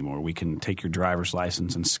tickets anymore. We can take your driver's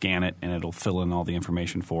license and scan it, and it'll fill in all the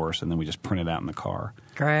information for us, and then we just print it out in the car.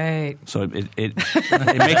 Great. So it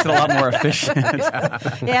makes it a lot more efficient.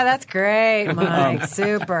 Yeah, that's great, Mike.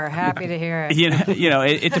 Super. Happy to hear it.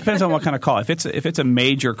 It depends on what kind of call. If it's a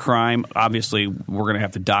major crime, obviously we're going to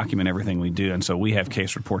have to document everything we do, and so we have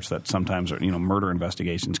case reports that sometimes murder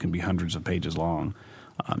investigations can be hundreds of pages long.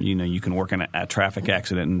 You can work in a traffic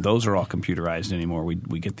accident, and those are all computerized anymore.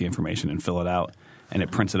 We get the information and fill it out, and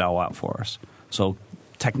it prints it all out for us. So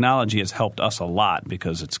technology has helped us a lot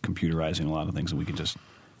because it's computerizing a lot of things, and we can just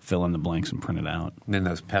fill in the blanks and print it out. And then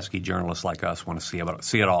those pesky journalists like us want to see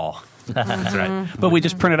it all. That's right. But we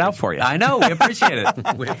just print it out for you. I know. We appreciate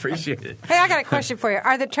it. We appreciate it. Hey, I got a question for you.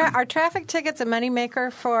 Are traffic tickets a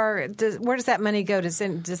moneymaker where does that money go? Does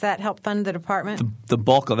that help fund the department? The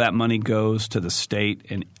bulk of that money goes to the state,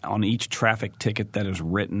 and on each traffic ticket that is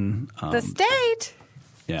written. The state?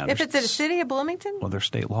 Yeah. If it's in the city of Bloomington? Well, there's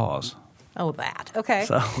state laws. Oh, that. Okay.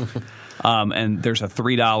 So, and there's a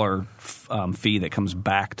 $3 fee that comes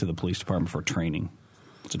back to the police department for training.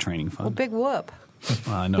 It's a training fund. Well, big whoop.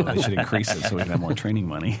 I know. They should increase it so we can have more training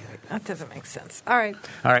money. That doesn't make sense. All right.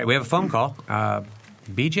 We have a phone call.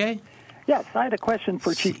 BJ? Yes, I had a question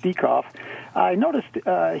for Chief Dieckhoff. I noticed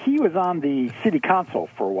he was on the city council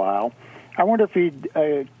for a while. I wonder if he'd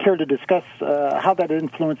care to discuss how that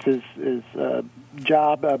influences his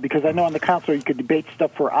job, because I know on the council you could debate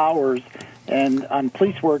stuff for hours, and on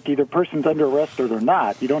police work, either person's under arrest or they're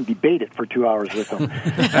not. You don't debate it for 2 hours with them.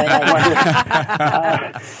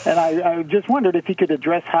 And I just wondered if he could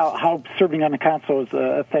address how serving on the council has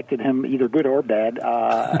affected him, either good or bad,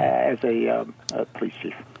 as a police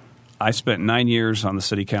chief. I spent 9 years on the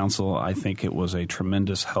city council. I think it was a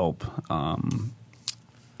tremendous help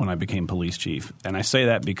when I became police chief. And I say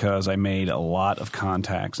that because I made a lot of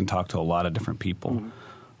contacts and talked to a lot of different people.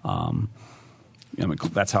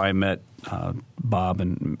 That's how I met Bob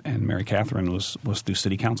and Mary Catherine was through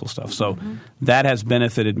city council stuff. So that has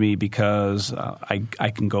benefited me because I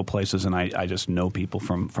can go places and I just know people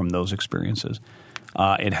from those experiences.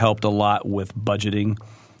 It helped a lot with budgeting.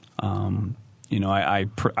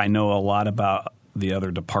 I know a lot about the other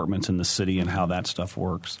departments in the city and how that stuff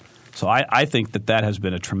works. So I think that has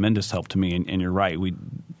been a tremendous help to me. And you're right. We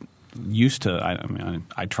used to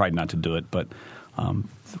I tried not to do it, but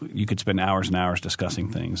you could spend hours and hours discussing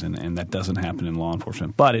things, and that doesn't happen in law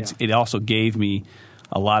enforcement. But it also gave me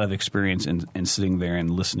a lot of experience in sitting there and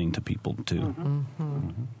listening to people, too.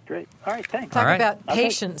 Great. All right, thanks. Talk about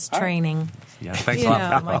patience training. Yeah, thanks a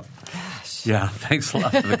lot. My gosh. Yeah, thanks a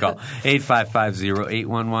lot for the call.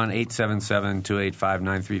 855-0811,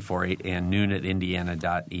 877-285-9348, and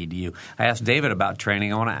noon@indiana.edu. I asked David about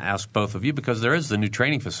training. I want to ask both of you because there is the new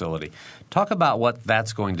training facility. Talk about what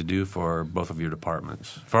that's going to do for both of your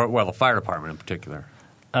departments, the fire department in particular.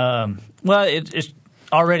 It's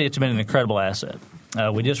been an incredible asset.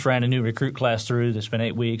 We just ran a new recruit class through that's been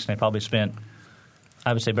 8 weeks, and they probably spent,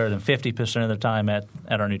 I would say, better than 50% of their time at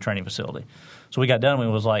our new training facility. So we got done and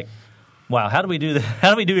it was like, wow, how do we do that?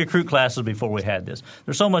 How do we do recruit classes before we had this?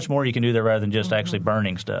 There's so much more you can do there rather than just actually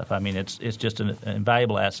burning stuff. I mean, it's just an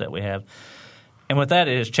invaluable asset we have. And with that,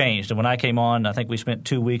 it has changed. And when I came on, I think we spent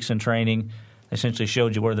 2 weeks in training. Essentially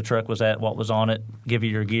showed you where the truck was at, what was on it, give you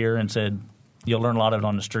your gear, and said you'll learn a lot of it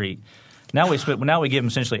on the street. Now we give them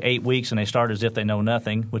essentially 8 weeks, and they start as if they know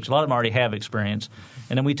nothing, which a lot of them already have experience.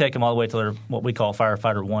 And then we take them all the way to their what we call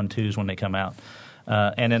firefighter 1-2s when they come out.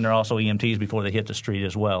 And then they're also EMTs before they hit the street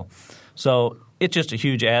as well. So it's just a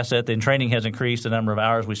huge asset. The training has increased. The number of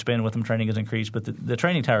hours we spend with them training has increased. But the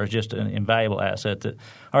training tower is just an invaluable asset that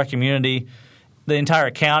our community – the entire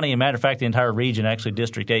county, and matter of fact, the entire region, actually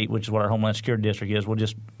District 8, which is what our Homeland Security District is,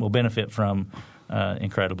 will benefit from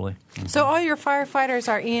incredibly. So all your firefighters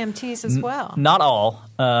are EMTs as well? Not all.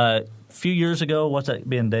 A few years ago, what's that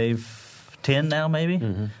been, Dave? 10 now maybe?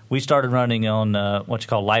 Mm-hmm. We started running on what you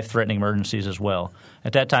call life-threatening emergencies as well.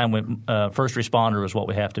 At that time, first responder was what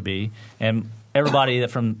we have to be. And everybody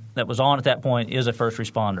that was on at that point is a first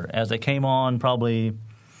responder. As they came on probably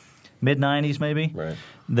mid-'90s maybe, right,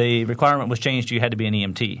 the requirement was changed. You had to be an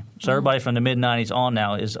EMT. So everybody from the mid-'90s on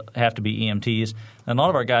now have to be EMTs. And a lot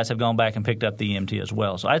of our guys have gone back and picked up the EMT as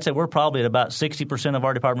well. So I'd say we're probably at about 60% of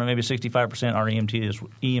our department, maybe 65% are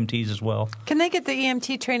EMTs as well. Can they get the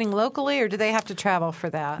EMT training locally, or do they have to travel for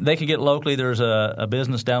that? They can get locally. There's a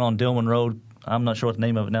business down on Dillman Road. I'm not sure what the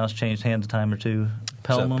name of it now. It's changed hands a time or two.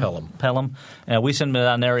 Pelham. We send them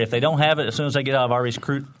down there. If they don't have it, as soon as they get out of our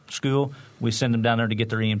recruit school, we send them down there to get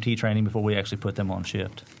their EMT training before we actually put them on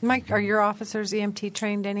shift. Mike, are your officers EMT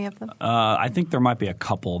trained, any of them? I think there might be a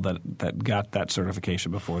couple that got that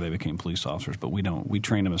certification before they became police officers, but we don't. We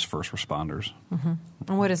train them as first responders. Mm-hmm.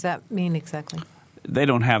 And what does that mean exactly? They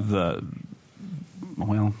don't have the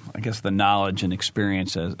knowledge and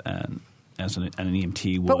experience as an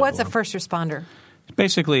EMT would. But what's a first responder?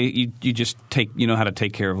 Basically, you just how to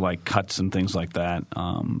take care of like cuts and things like that.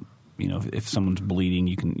 If someone's bleeding,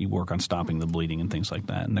 you work on stopping the bleeding and things like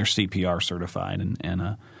that. And they're CPR certified,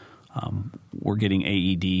 and we're getting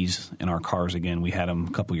AEDs in our cars again. We had them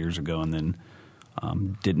a couple years ago, and then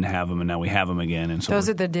didn't have them, and now we have them again. And so those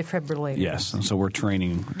are the defibrillators. Yes, and so we're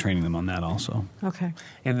training them on that also. Okay.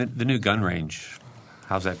 And the new gun range.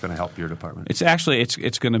 How's that going to help your department? It's actually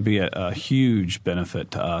it's going to be a huge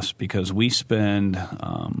benefit to us because we spend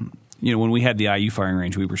when we had the IU firing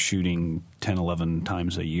range, we were shooting 10, 11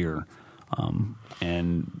 times a year.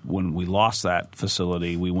 And when we lost that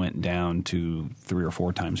facility, we went down to 3 or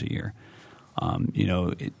 4 times a year.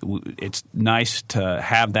 It's nice to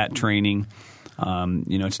have that training.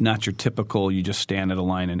 It's not your typical you just stand at a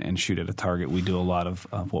line and shoot at a target. We do a lot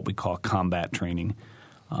of what we call combat training.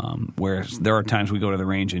 Whereas there are times we go to the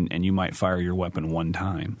range and you might fire your weapon one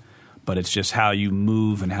time, but it's just how you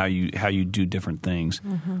move and how you do different things.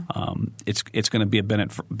 Mm-hmm. It's going to be a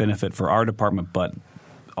benefit for our department, but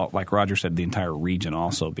like Roger said, the entire region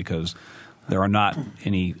also because there are not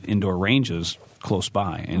any indoor ranges close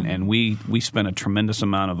by, and we spend a tremendous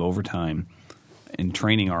amount of overtime in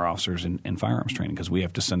training our officers in firearms training because we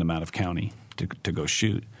have to send them out of county to go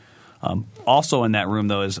shoot. Also in that room,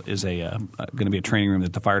 though, is going to be a training room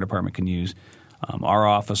that the fire department can use. Our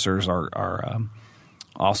officers are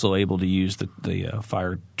also able to use the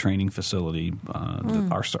fire training facility.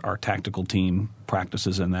 Our tactical team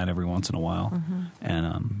practices in that every once in a while. Mm-hmm.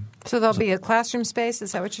 And so there'll be a classroom space?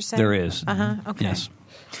 Is that what you're saying? There is. Uh-huh. Okay. Yes.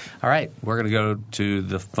 All right. We're going to go to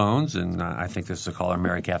the phones, and I think this is a caller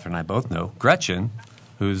Mary Catherine and I both know. Gretchen,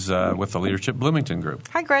 who's with the Leadership Bloomington Group.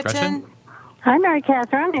 Hi, Gretchen. Hi, Mary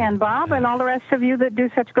Catherine and Bob and all the rest of you that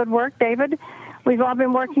do such good work. David, we've all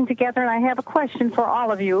been working together, and I have a question for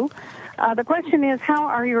all of you. The question is, how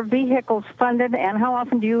are your vehicles funded, and how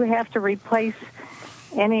often do you have to replace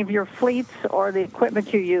any of your fleets or the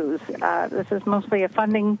equipment you use? This is mostly a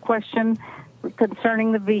funding question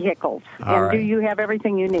concerning the vehicles. All right. Do you have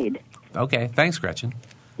everything you need? Okay. Thanks, Gretchen.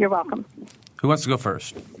 You're welcome. Who wants to go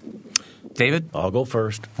first? David? I'll go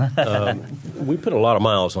first. We put a lot of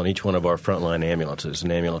miles on each one of our frontline ambulances,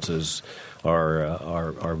 and ambulances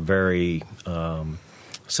are very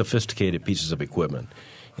sophisticated pieces of equipment.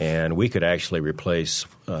 And we could actually replace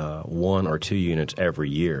 1 or 2 units every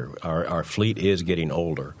year. Our fleet is getting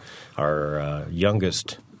older. Our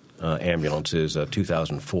youngest ambulance is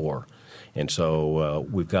 2004. And so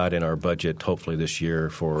we've got in our budget, hopefully this year,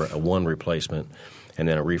 for a 1 replacement and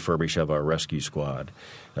then a refurbish of our rescue squad.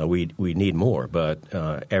 We need more, but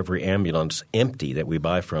every ambulance empty that we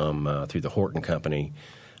buy from through the Horton Company,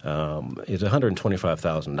 is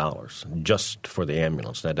 $125,000 just for the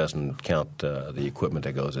ambulance. That doesn't count the equipment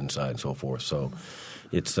that goes inside and so forth. So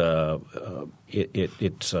it's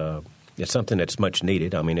something that's much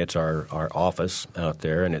needed. I mean, it's our office out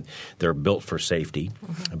there, and they're built for safety,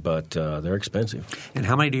 but they're expensive. And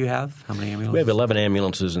how many do you have? How many ambulances? We have 11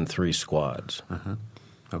 ambulances and 3 squads.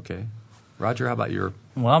 Okay. Roger, how about your?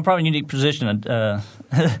 Well, I'm probably in a unique position.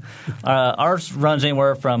 Ours runs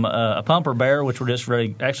anywhere from a pumper bear, which we're just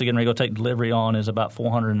actually getting ready to go take delivery on, is about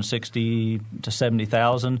 $460,000 to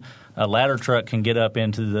 $70,000. A ladder truck can get up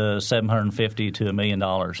into the $750,000 to $1 million.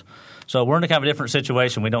 So we're in a kind of a different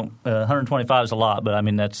situation. We don't 125 is a lot, but I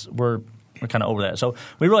mean we're kind of over that. So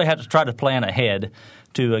we really have to try to plan ahead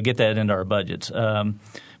to get that into our budgets.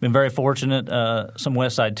 Been very fortunate. Some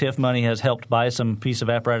Westside TIF money has helped buy some piece of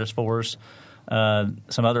apparatus for us.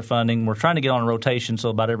 Some other funding. We're trying to get on a rotation, so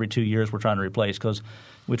about every 2 years we're trying to replace, because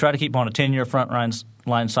we try to keep on a 10-year front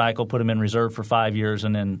line cycle, put them in reserve for 5 years,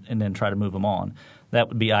 and then try to move them on. That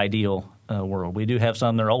would be ideal world. We do have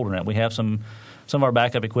some that are older than that. We have some of our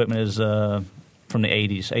backup equipment is from the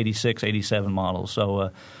 80s, 86, 87 models. So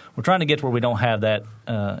we're trying to get to where we don't have that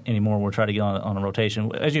anymore. We're trying to get on a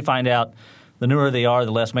rotation. As you find out, the newer they are,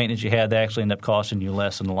 the less maintenance you have, they actually end up costing you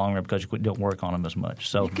less in the long run because you don't work on them as much.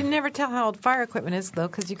 So you can never tell how old fire equipment is, though,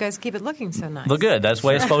 because you guys keep it looking so nice. Look good. That's the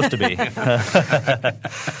way it's supposed to be.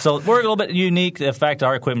 So we're a little bit unique. The fact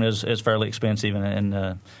our equipment is fairly expensive, and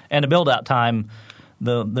the build-out time,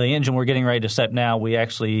 the engine we're getting ready to set now, we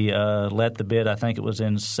actually let the bid, I think it was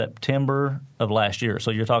in September of last year.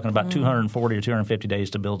 So you're talking about 240 or 250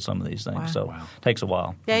 days to build some of these things. Wow. So it takes a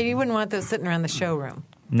while. Yeah, you wouldn't want those sitting around the showroom.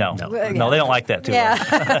 No, they don't like that too.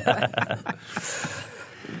 Yeah.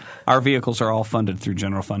 Our vehicles are all funded through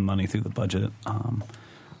general fund money through the budget.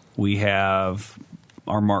 We have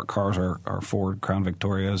our marked cars are Ford Crown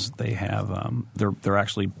Victorias. They have they're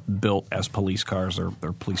actually built as police cars.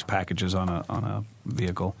 They're police packages on a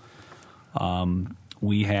vehicle.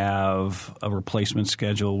 We have a replacement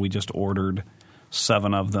schedule. We just ordered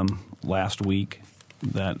 7 of them last week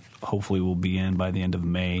that hopefully will be in by the end of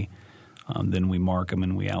May. Then we mark them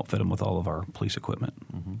and we outfit them with all of our police equipment.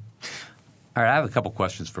 Mm-hmm. All right, I have a couple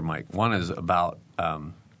questions for Mike. One is about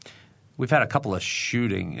we've had a couple of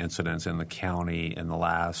shooting incidents in the county in the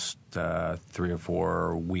last 3 or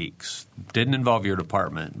 4 weeks. Didn't involve your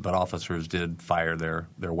department, but officers did fire their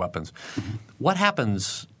weapons. Mm-hmm. What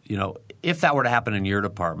happens, if that were to happen in your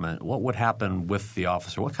department? What would happen with the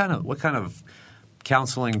officer? What kind of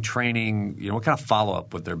counseling, training, what kind of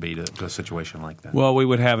follow-up would there be to a situation like that? Well, we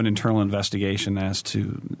would have an internal investigation as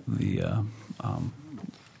to the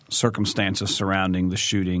circumstances surrounding the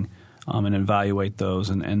shooting and evaluate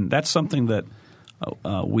those. And that's something that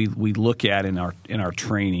we look at in our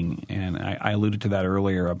training. And I alluded to that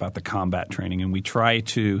earlier about the combat training. And we try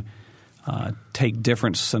to take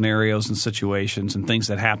different scenarios and situations and things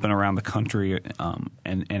that happen around the country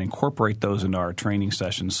and incorporate those into our training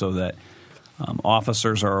sessions so that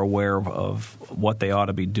officers are aware of what they ought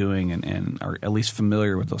to be doing and are at least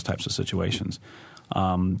familiar with those types of situations.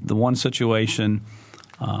 The one situation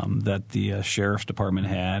that the Sheriff's Department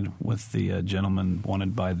had with the gentleman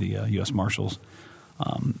wanted by the U.S. Marshals,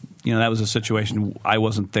 that was a situation I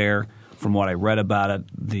wasn't there. From what I read about it,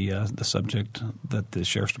 the subject that the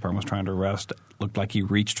Sheriff's Department was trying to arrest looked like he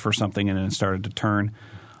reached for something and then started to turn.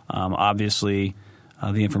 Obviously,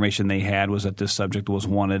 the information they had was that this subject was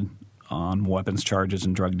wanted on weapons charges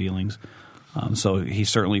and drug dealings. So he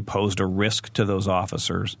certainly posed a risk to those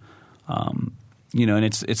officers. And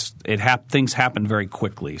things happen very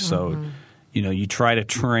quickly. So, you try to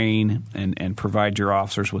train and provide your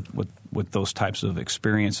officers with those types of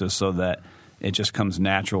experiences so that it just comes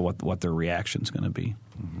natural what their reaction is going to be.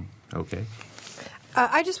 Mm-hmm. Okay.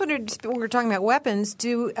 I just wondered, when we're talking about weapons,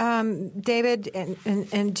 do David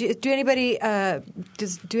and do anybody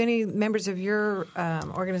do any members of your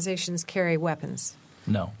organizations carry weapons?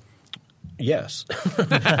 No. Yes.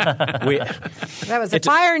 That was a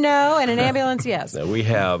fire no and an ambulance yes. We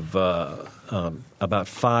have about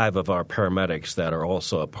 5 of our paramedics that are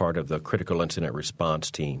also a part of the critical incident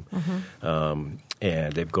response team. Mm-hmm.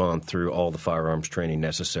 And they've gone through all the firearms training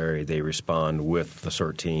necessary. They respond with the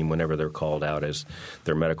CERT team whenever they're called out as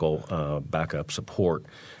their medical backup support.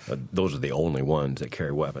 Those are the only ones that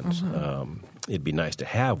carry weapons. Mm-hmm. It'd be nice to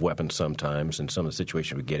have weapons sometimes in some of the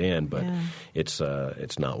situations we get in, but it's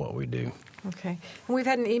not what we do. Okay. And we've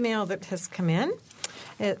had an email that has come in.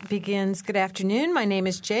 It begins, "Good afternoon. My name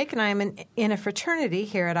is Jake, and I am in a fraternity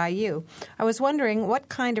here at IU. I was wondering what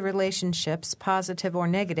kind of relationships, positive or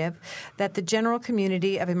negative, that the general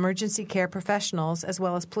community of emergency care professionals, as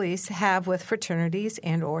well as police, have with fraternities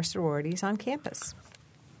and or sororities on campus."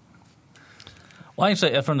 Well, I can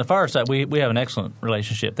say from the fire side, we have an excellent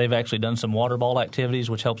relationship. They've actually done some water ball activities,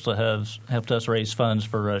 which helped us raise funds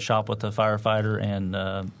for Shop with the Firefighter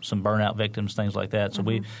and some burnout victims, things like that. So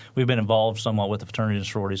we've been involved somewhat with the fraternities and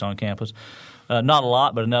sororities on campus. Not a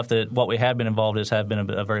lot, but enough that what we have been involved in has been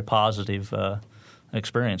a very positive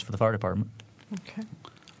experience for the fire department. Okay.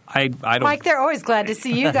 I don't, Mike, they're always glad to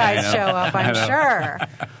see you guys show up, I'm sure.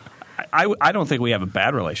 I don't think we have a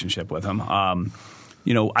bad relationship with them.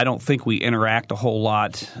 I don't think we interact a whole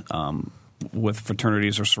lot with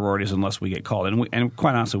fraternities or sororities unless we get called. And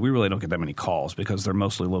quite honestly, we really don't get that many calls because they're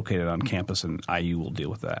mostly located on campus, and IU will deal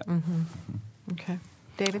with that. Mm-hmm. Okay.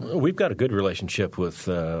 David? We've got a good relationship with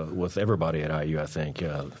everybody at IU, I think,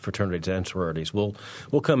 fraternities and sororities. We'll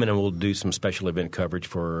come in and we'll do some special event coverage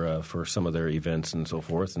for some of their events and so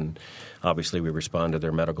forth, and obviously we respond to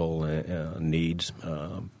their medical needs.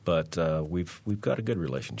 But we've got a good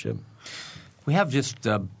relationship. We have just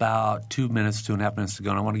about 2.5 minutes to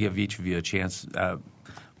go, and I want to give each of you a chance,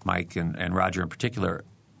 Mike and Roger in particular.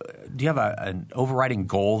 Do you have an overriding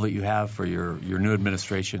goal that you have for your new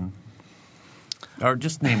administration? Or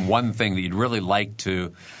just name one thing that you'd really like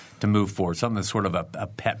to move forward, something that's sort of a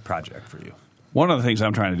pet project for you. One of the things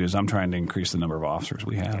I'm trying to do is I'm trying to increase the number of officers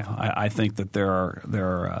we have. Yeah. I think that there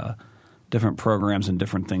are different programs and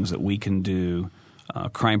different things that we can do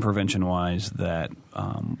crime prevention-wise that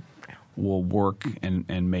will work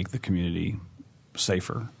and make the community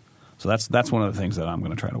safer. So that's one of the things that I'm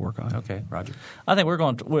going to try to work on. Okay, Roger. I think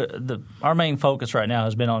our main focus right now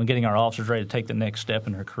has been on getting our officers ready to take the next step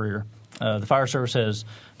in their career. The fire service has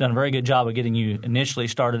done a very good job of getting you initially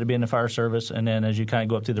started to be in the fire service, and then as you kind of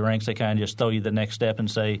go up through the ranks, they kind of just throw you the next step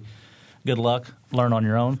and say, good luck, learn on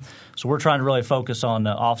your own. So we're trying to really focus on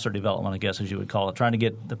officer development, I guess, as you would call it, trying to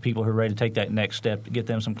get the people who are ready to take that next step, get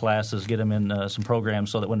them some classes, get them in some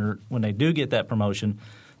programs so that when they do get that promotion,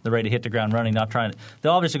 they're ready to hit the ground running. They're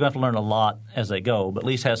obviously going to have to learn a lot as they go, but at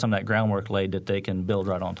least have some of that groundwork laid that they can build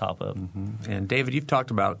right on top of. Mm-hmm. And David, you've talked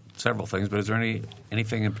about several things, but is there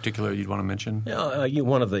anything in particular you'd want to mention?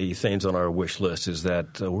 One of the things on our wish list is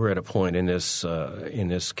that we're at a point in this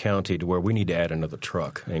county to where we need to add another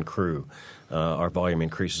truck and crew. Our volume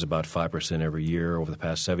increases about 5% every year. Over the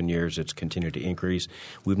past 7 years, it's continued to increase.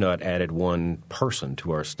 We've not added one person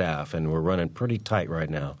to our staff, and we're running pretty tight right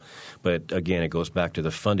now. But again, it goes back to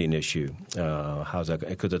the funding issue. How's that?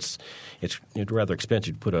 Because it's rather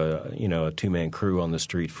expensive to put a two-man crew on the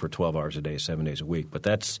street for 12 hours a day, 7 days a week. But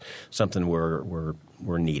that's something we're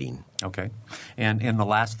needing. Okay. And in the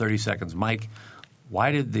last 30 seconds, Mike,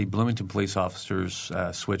 why did the Bloomington police officers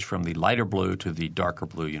switch from the lighter blue to the darker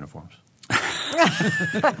blue uniforms?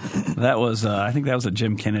 That was I think that was a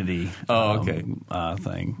Jim Kennedy thing. I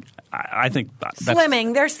think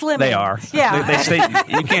slimming. They're slimming. They are. Yeah. They stay,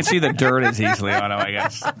 you can't see the dirt as easily on them, I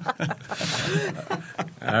guess.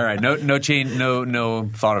 All right. No change. No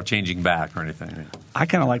thought of changing back or anything. I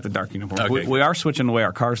kind of like the dark uniform. Okay. We are switching the way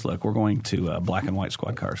our cars look. We're going to black and white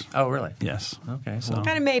squad cars. Oh, really? Yes. Okay. So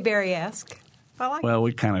kind of Mayberry-esque. Well,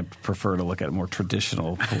 we kind of prefer to look at a more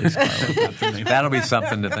traditional police car. That'll be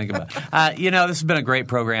something to think about. This has been a great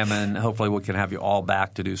program, and hopefully we can have you all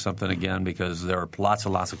back to do something again because there are lots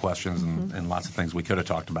of questions and lots of things we could have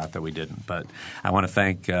talked about that we didn't. But I want to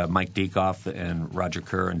thank Mike Dieckhoff and Roger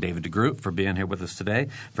Kerr and David DeGroot for being here with us today.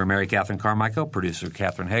 For Mary Catherine Carmichael, producer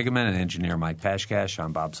Catherine Hageman, and engineer Mike Pashkash,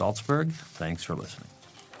 I'm Bob Salzberg. Thanks for listening.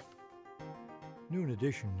 Noon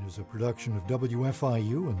Edition is a production of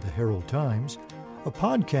WFIU and the Herald Times. A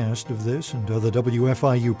podcast of this and other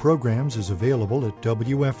WFIU programs is available at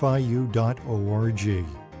WFIU.org.